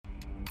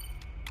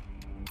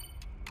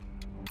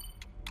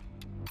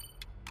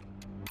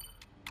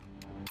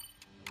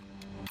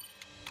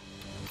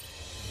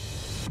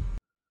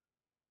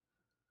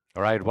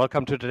All right,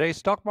 welcome to today's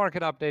stock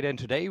market update. And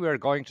today we're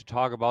going to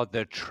talk about the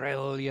 $1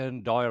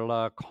 trillion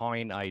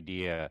coin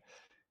idea.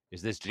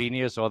 Is this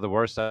genius or the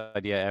worst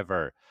idea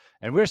ever?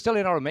 And we're still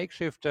in our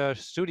makeshift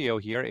studio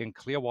here in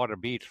Clearwater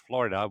Beach,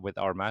 Florida, with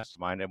our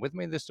mastermind. And with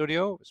me in the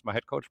studio is my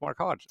head coach, Mark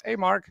Hodge. Hey,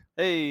 Mark.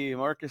 Hey,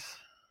 Marcus.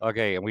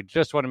 Okay, and we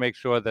just want to make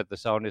sure that the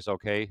sound is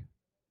okay.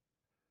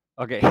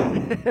 Okay,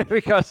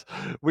 because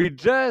we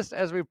just,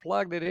 as we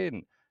plugged it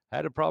in,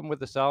 had a problem with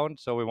the sound.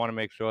 So we want to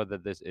make sure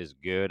that this is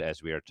good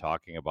as we are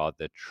talking about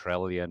the $1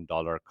 trillion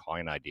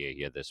coin idea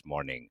here this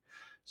morning.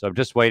 So I'm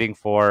just waiting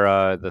for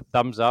the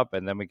thumbs up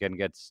and then we can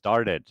get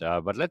started.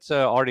 But let's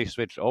already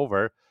switch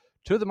over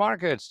to the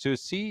markets to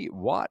see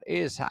what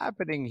is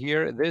happening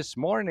here this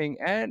morning.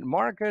 And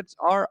markets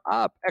are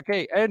up.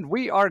 Okay, and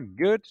we are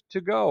good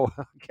to go.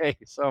 Okay,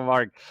 so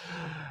Mark,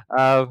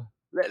 uh,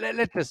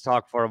 let's just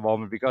talk for a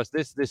moment because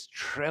this $1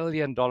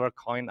 trillion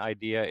coin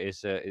idea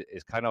is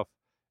kind of,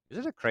 is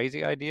it a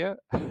crazy idea?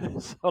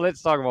 So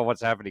let's talk about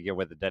what's happening here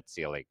with the debt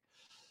ceiling.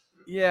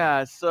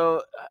 Yeah,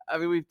 so I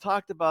mean, we've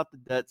talked about the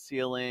debt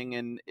ceiling,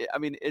 and I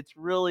mean, it's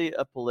really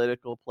a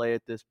political play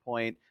at this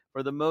point.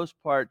 For the most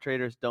part,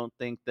 traders don't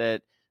think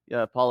that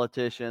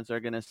politicians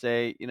are going to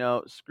say,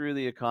 screw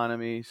the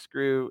economy,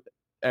 screw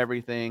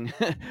everything.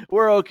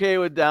 We're okay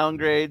with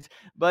downgrades,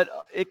 but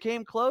it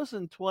came close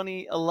in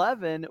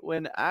 2011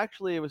 when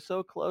actually it was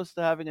so close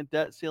to having a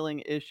debt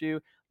ceiling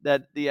issue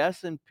that the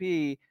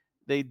S&P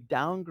they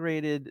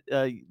downgraded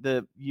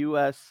the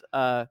U.S.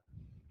 You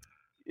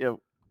know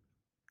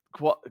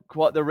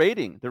the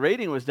rating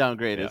was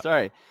downgraded. Yeah.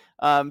 Sorry.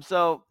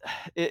 So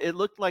it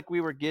looked like we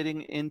were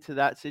getting into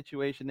that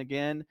situation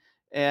again,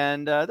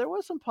 and there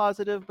was some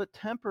positive but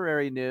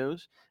temporary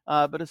news.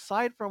 But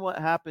aside from what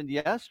happened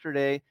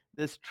yesterday,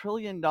 this $1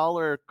 trillion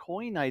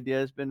coin idea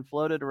has been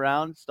floated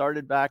around.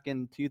 Started back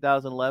in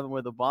 2011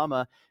 with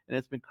Obama, and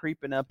it's been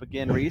creeping up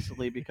again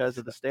recently because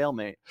of the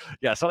stalemate.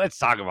 Yeah, so let's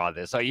talk about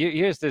this. So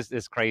here's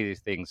this crazy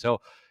thing. So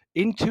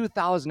in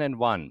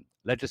 2001,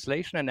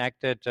 legislation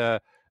enacted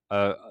a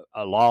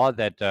law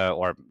that,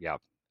 or yeah,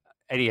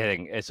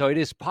 anything. So it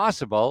is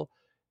possible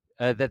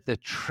that the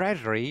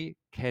Treasury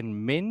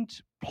can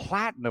mint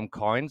platinum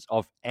coins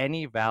of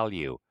any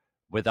value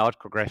without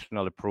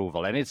congressional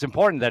approval. And it's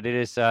important that it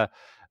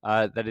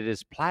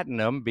is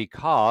platinum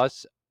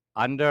because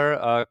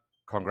under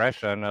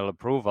congressional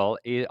approval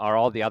are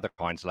all the other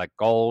coins like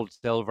gold,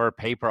 silver,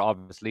 paper,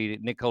 obviously,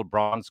 nickel,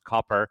 bronze,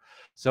 copper.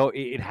 So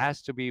it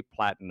has to be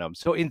platinum.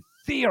 So in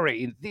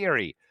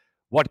theory,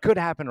 what could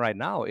happen right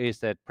now is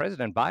that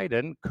President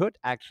Biden could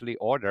actually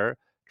order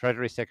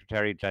Treasury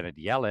Secretary Janet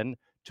Yellen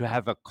to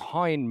have a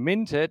coin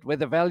minted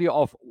with a value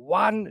of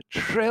 $1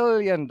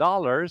 trillion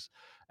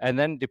and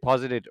then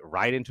deposited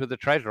right into the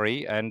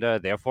treasury. And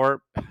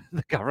therefore,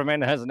 the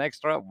government has an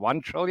extra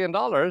 $1 trillion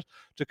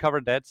to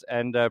cover debts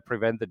and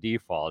prevent the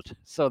default.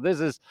 So this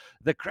is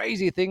the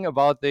crazy thing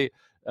about the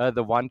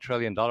 $1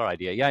 trillion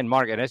idea. Yeah, and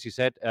Mark, and as you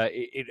said,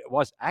 it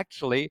was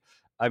actually,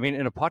 I mean,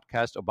 in a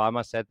podcast,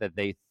 Obama said that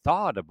they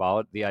thought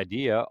about the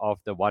idea of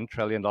the $1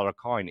 trillion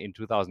coin in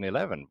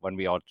 2011 when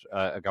we had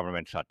a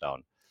government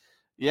shutdown.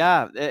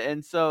 Yeah,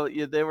 and so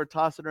they were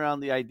tossing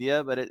around the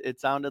idea, but it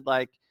sounded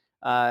like,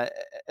 uh,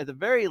 at the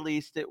very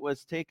least, it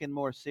was taken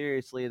more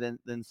seriously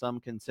than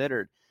some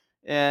considered.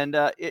 And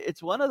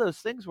it's one of those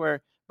things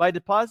where by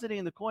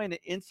depositing the coin,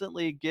 it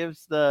instantly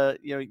gives the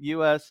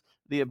U.S.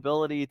 the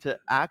ability to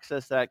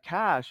access that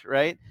cash,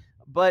 right?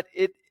 But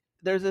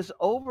there's this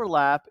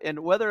overlap, and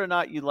whether or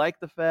not you like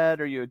the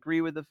Fed or you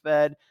agree with the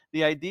Fed,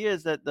 the idea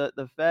is that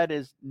the Fed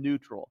is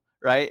neutral,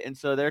 right? And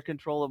so their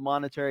control of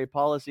monetary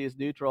policy is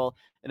neutral,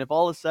 and if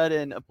all of a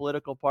sudden a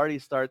political party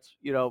starts,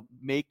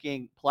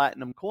 making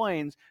platinum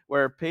coins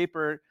where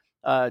paper,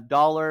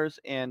 dollars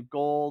and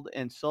gold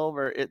and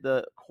silver,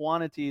 the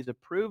quantities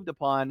approved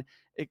upon,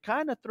 it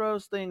kind of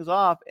throws things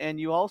off. And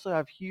you also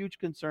have huge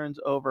concerns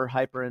over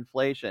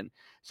hyperinflation.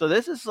 So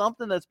this is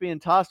something that's being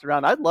tossed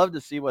around. I'd love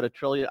to see what a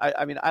trillion.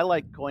 I mean, I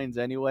like coins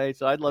anyway,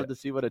 so I'd love to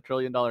see what a $1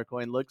 trillion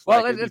coin looks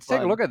Well, like. It'd be let's take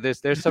a fun. look at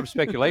this. There's some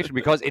speculation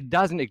because it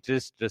doesn't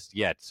exist just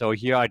yet. So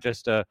here I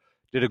just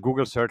did a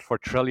Google search for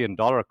 $1 trillion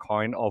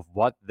coin of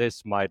what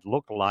this might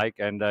look like,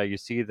 and you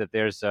see that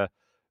there's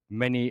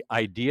many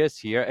ideas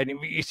here. And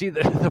you see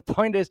the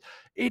point is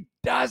it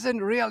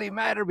doesn't really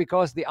matter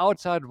because the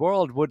outside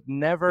world would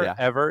never Yeah.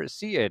 ever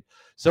see it.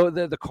 So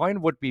the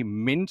coin would be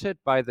minted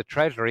by the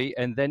Treasury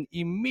and then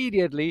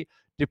immediately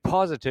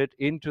deposited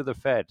into the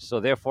Fed. So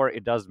therefore,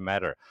 it doesn't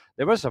matter.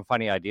 There were some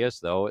funny ideas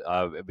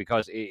though,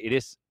 because it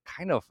is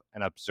kind of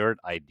an absurd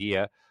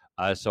idea.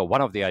 So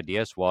one of the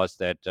ideas was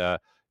that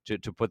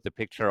to put the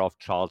picture of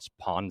Charles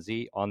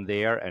Ponzi on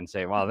there and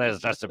say, well, there's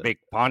just a big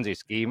Ponzi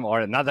scheme.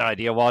 Or another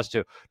idea was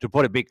to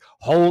put a big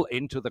hole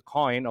into the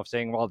coin of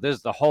saying, well, this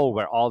is the hole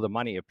where all the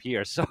money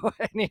appears. So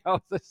anyhow,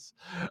 this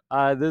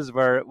is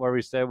where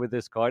we stand with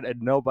this coin,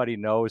 and nobody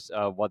knows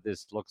what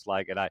this looks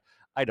like. And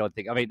I don't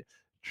think, I mean,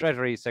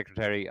 Treasury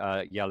Secretary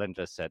Yellen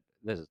just said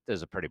this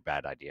is a pretty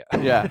bad idea,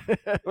 Yeah,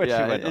 which she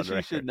yeah, went and on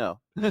she should record. know.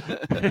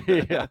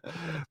 Yeah,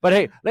 but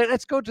hey,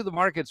 let's go to the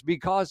markets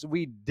because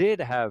we did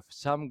have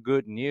some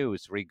good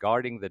news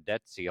regarding the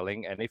debt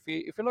ceiling. And if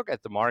you look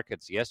at the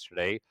markets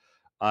yesterday,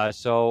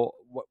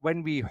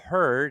 when we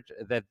heard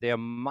that there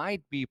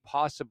might be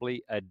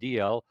possibly a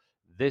deal,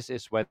 this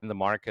is when the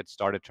market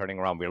started turning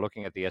around. We're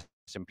looking at the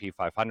S&P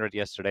 500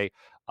 yesterday.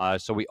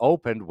 So we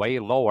opened way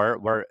lower.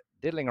 We're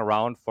diddling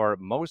around for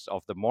most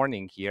of the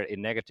morning here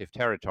in negative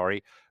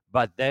territory,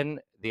 but then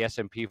the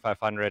S&P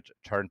 500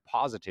 turned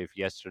positive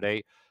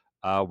yesterday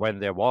when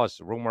there was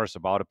rumors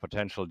about a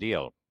potential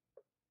deal.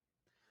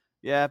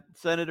 Yeah,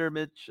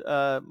 Senate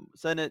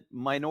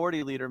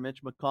Minority Leader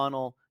Mitch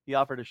McConnell, he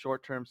offered a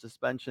short-term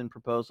suspension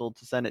proposal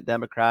to Senate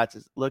Democrats.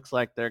 It looks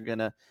like they're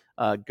gonna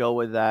go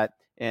with that,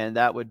 and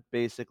that would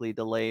basically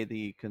delay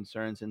the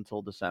concerns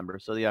until December.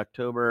 So the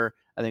October,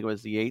 I think it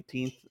was the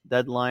 18th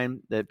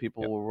deadline that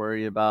people Yep. were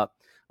worried about.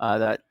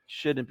 That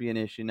shouldn't be an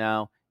issue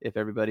now if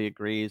everybody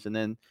agrees, and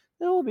then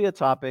it will be a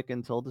topic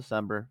until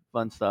December.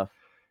 Fun stuff.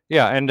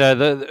 Yeah, and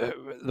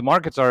the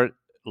markets are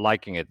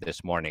liking it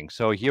this morning.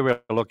 So here we're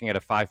looking at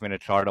a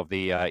 5-minute chart of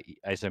the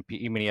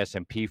S&P mini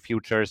S&P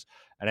futures,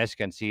 and as you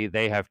can see,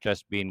 they have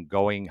just been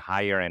going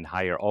higher and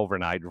higher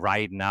overnight.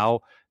 Right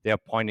now, they're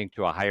pointing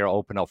to a higher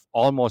open of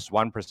almost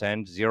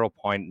 1%,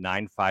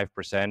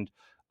 0.95%.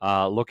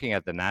 Looking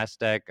at the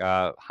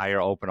Nasdaq, higher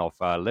open of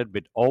a little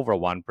bit over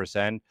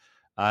 1%.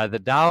 The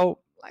Dow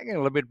lagging a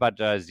little bit, but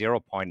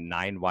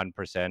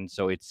 0.91%.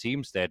 So it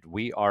seems that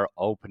we are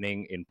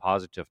opening in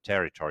positive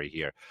territory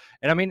here.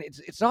 And I mean,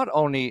 it's not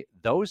only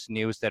those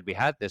news that we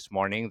had this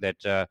morning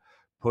that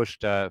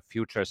pushed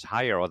futures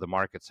higher or the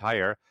markets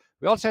higher.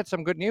 We also had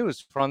some good news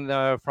from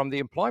the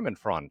employment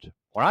front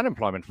or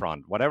unemployment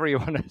front, whatever you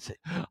want to say,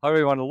 however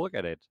you want to look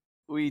at it.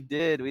 We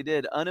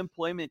did.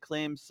 Unemployment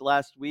claims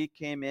last week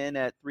came in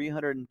at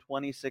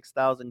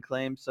 326,000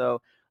 claims.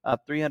 So,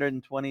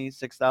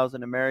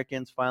 326,000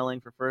 Americans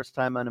filing for first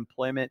time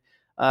unemployment.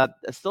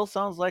 It still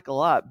sounds like a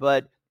lot,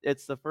 but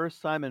it's the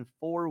first time in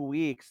 4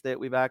 weeks that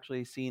we've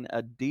actually seen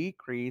a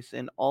decrease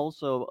and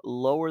also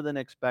lower than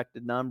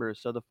expected numbers.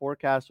 So, the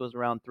forecast was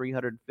around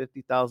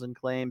 350,000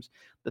 claims,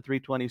 the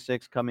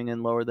 326 coming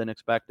in lower than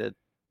expected.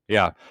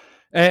 Yeah.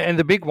 And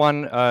the big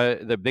one,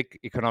 the big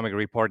economic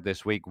report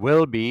this week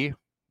will be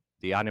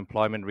the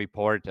unemployment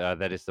report.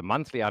 That is the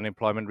monthly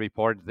unemployment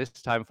report. This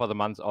time for the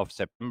month of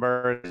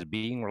September is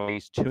being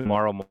released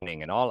tomorrow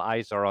morning, and all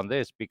eyes are on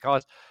this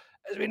because,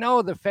 as we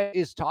know, the Fed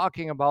is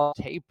talking about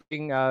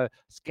tapering,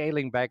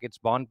 scaling back its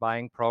bond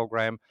buying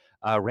program,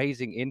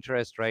 raising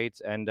interest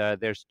rates, and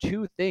there's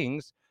two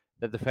things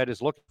that the Fed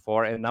is looking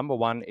for, and number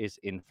one is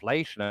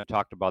inflation. I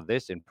talked about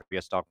this in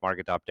previous stock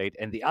market update,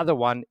 and the other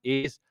one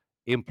is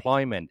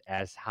employment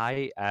as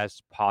high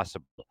as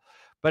possible.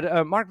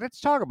 But Mark,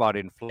 let's talk about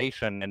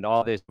inflation and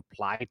all this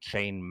supply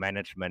chain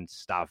management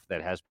stuff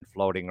that has been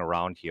floating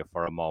around here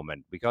for a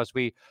moment, because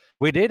we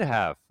did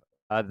have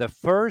the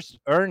first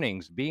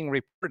earnings being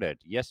reported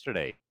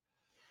yesterday.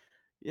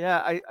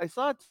 Yeah, I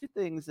saw two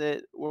things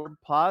that were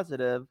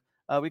positive.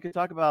 We could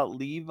talk about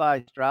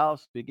Levi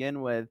Strauss to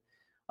begin with.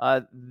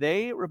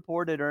 They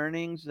reported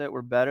earnings that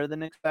were better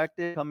than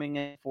expected, coming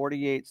in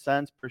 48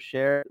 cents per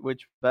share,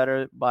 which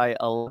better by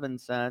 11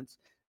 cents.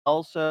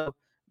 Also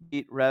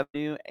beat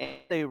revenue, and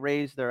they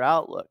raised their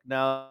outlook.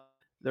 Now,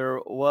 there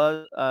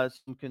was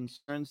some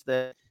concerns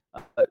that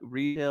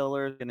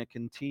retailers going to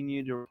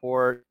continue to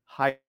report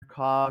higher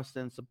costs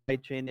and supply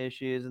chain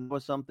issues, and that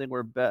was something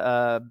where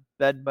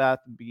Bed Bath&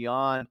 and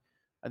Beyond,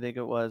 I think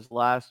it was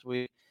last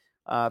week,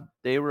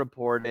 they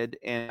reported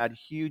and had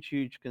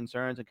huge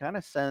concerns and kind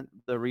of sent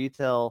the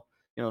retail,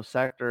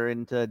 sector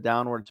into a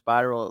downward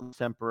spiral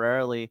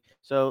temporarily.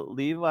 So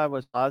Levi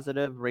was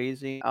positive,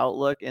 raising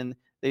outlook, and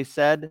they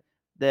said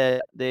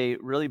that they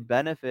really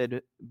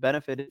benefited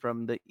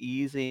from the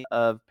easing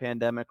of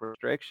pandemic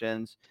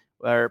restrictions,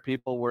 where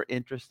people were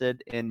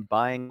interested in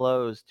buying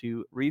clothes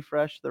to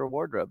refresh their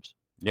wardrobes.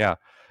 Yeah,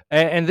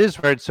 and this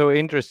where it's so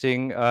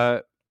interesting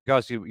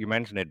because you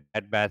mentioned it,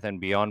 Bed Bath and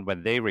Beyond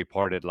when they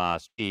reported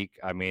last week.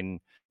 I mean,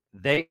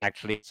 they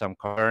actually had some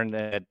concern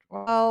that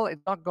well,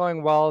 it's not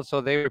going well, so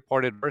they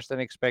reported worse than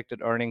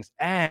expected earnings,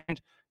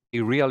 and they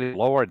really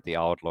lowered the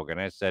outlook.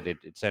 And I said it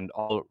sent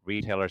all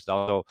retailers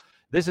down. So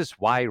this is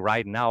why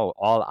right now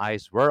all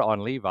eyes were on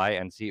Levi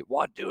and see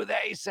what do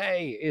they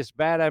say is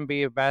Bath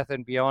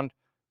and Beyond.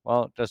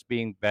 Well, just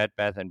being Bed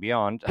Bath and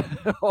Beyond,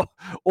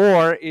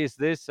 or is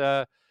this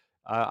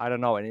I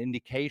don't know, an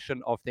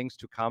indication of things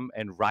to come.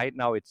 And right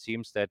now, it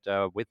seems that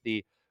with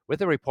the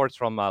reports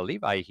from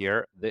Levi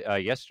here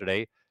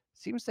yesterday,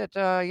 seems that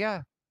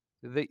yeah,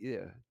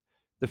 the uh,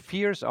 the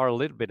fears are a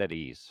little bit at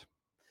ease.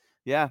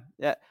 Yeah,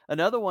 yeah.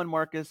 Another one,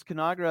 Marcus,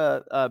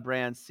 Conagra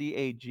brand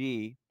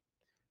CAG.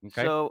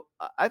 Okay. So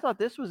I thought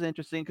this was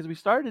interesting because we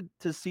started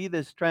to see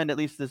this trend, at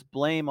least this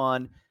blame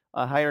on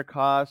higher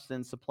costs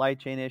and supply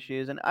chain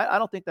issues, and I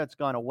don't think that's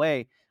gone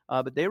away.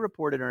 But they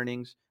reported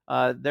earnings.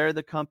 They're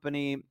the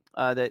company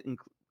that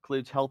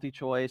includes Healthy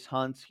Choice,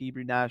 Hunts,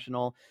 Hebrew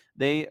National.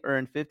 They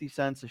earned 50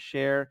 cents a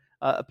share,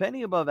 a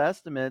penny above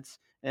estimates,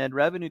 and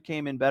revenue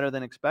came in better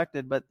than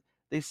expected. But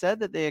they said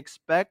that they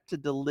expect to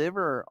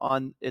deliver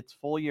on its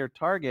full year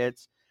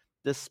targets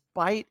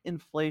despite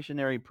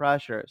inflationary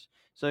pressures.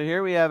 So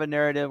here we have a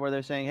narrative where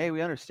they're saying, "Hey,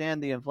 we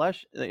understand the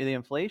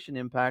inflation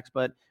impacts,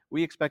 but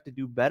we expect to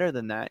do better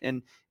than that."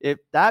 And if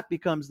that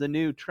becomes the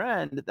new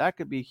trend, that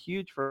could be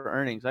huge for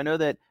earnings. I know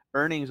that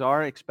earnings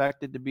are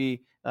expected to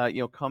be,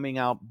 coming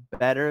out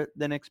better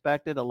than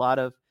expected. A lot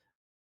of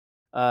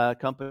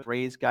companies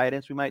raise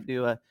guidance. We might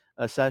do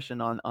a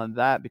session on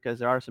that because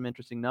there are some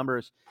interesting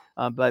numbers,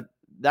 but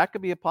that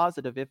could be a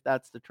positive if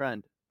that's the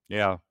trend.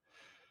 Yeah.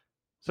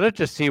 So let's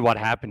just see what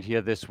happened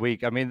here this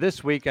week. I mean,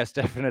 this week has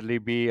definitely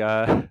been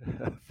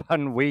a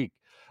fun week,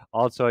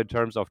 also in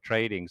terms of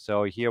trading.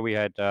 So here we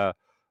had,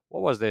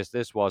 what was this?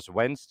 This was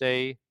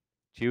Wednesday,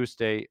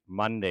 Tuesday,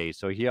 Monday.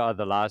 So here are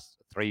the last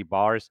three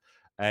bars,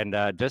 and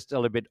just a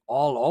little bit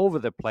all over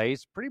the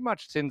place, pretty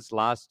much since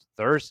last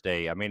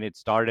Thursday. I mean, it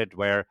started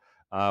where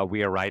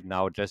we are right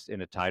now, just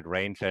in a tight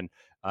range, and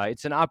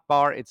it's an up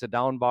bar, it's a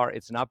down bar,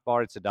 it's an up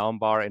bar, it's a down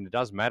bar, and it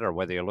doesn't matter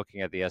whether you're looking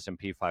at the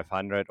S&P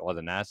 500 or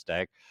the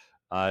Nasdaq.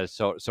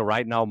 So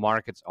right now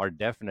markets are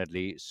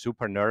definitely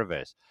super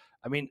nervous.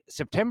 I mean,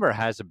 September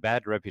has a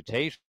bad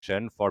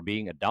reputation for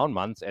being a down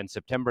month, and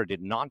September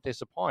did not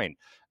disappoint.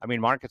 I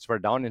mean, markets were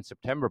down in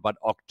September, but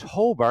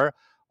October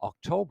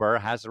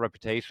has a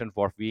reputation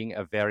for being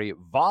a very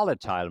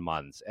volatile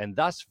month, and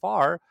thus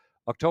far,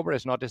 October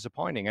is not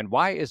disappointing. And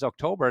why is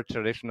October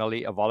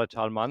traditionally a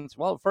volatile month?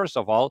 Well, first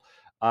of all,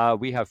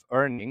 we have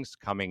earnings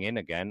coming in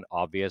again,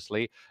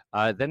 obviously.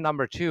 Then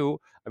number two,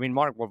 I mean,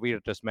 Mark, what we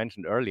just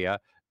mentioned earlier,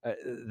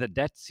 the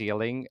debt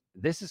ceiling,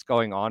 this is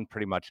going on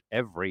pretty much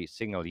every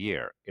single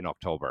year in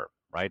October,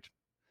 right?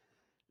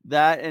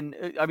 That and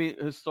I mean,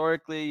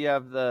 historically, you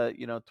have the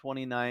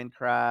 29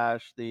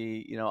 crash,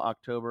 the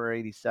October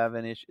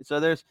 87 ish. So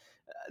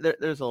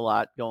there's a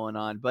lot going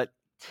on, but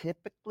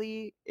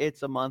typically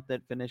it's a month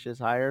that finishes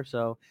higher.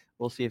 So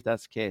we'll see if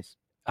that's the case.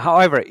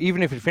 However,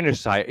 even if it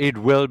finishes high, it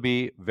will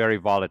be very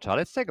volatile.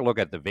 Let's take a look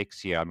at the VIX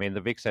here. I mean,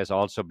 the VIX has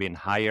also been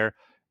higher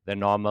than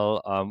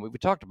normal. We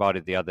talked about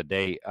it the other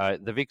day.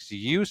 The VIX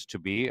used to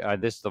be,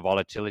 this is the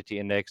volatility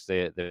index,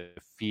 the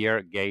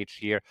fear gauge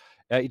here.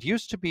 It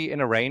used to be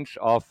in a range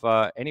of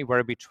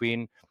anywhere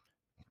between,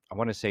 I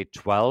want to say,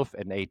 12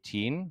 and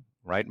 18,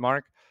 right,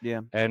 Mark?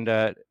 Yeah. And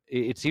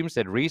it seems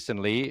that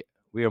recently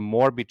we are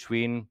more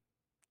between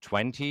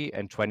 20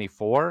 and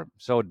 24.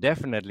 So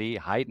definitely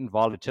heightened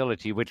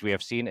volatility, which we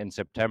have seen in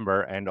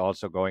September and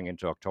also going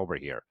into October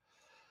here.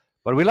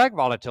 But we like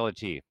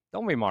volatility,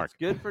 don't we, Mark? It's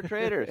good for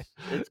traders.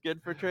 It's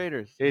good for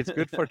traders. It's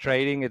good for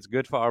trading. It's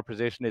good for our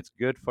position. It's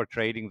good for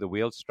trading the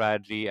wheel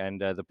strategy. And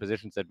the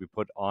positions that we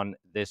put on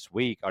this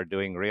week are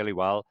doing really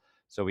well.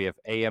 So we have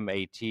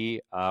AMAT,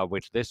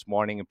 which this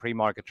morning in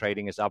pre-market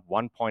trading is up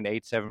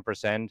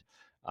 1.87%.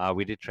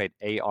 We did trade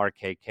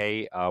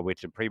ARKK,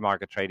 which in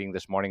pre-market trading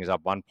this morning is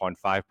up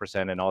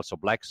 1.5%, and also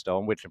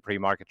Blackstone, which in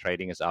pre-market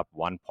trading is up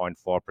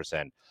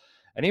 1.4%.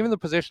 And even the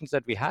positions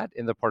that we had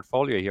in the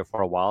portfolio here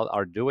for a while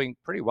are doing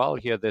pretty well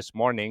here this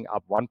morning,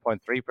 up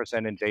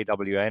 1.3% in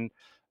JWN,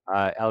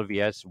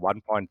 LVS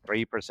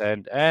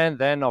 1.3%. And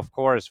then, of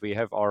course, we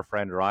have our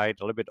friend Wright,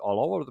 a little bit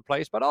all over the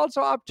place, but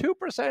also up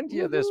 2%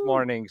 here this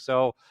morning.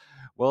 So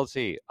we'll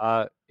see.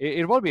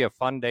 It will be a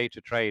fun day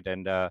to trade,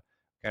 and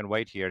can't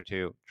wait here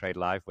to trade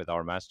live with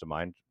our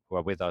mastermind who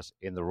are with us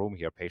in the room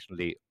here,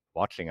 patiently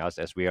watching us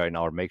as we are in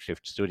our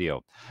makeshift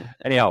studio.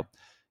 Anyhow,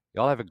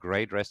 y'all have a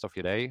great rest of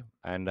your day,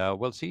 and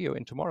we'll see you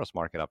in tomorrow's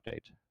market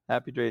update.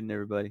 Happy trading,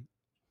 everybody.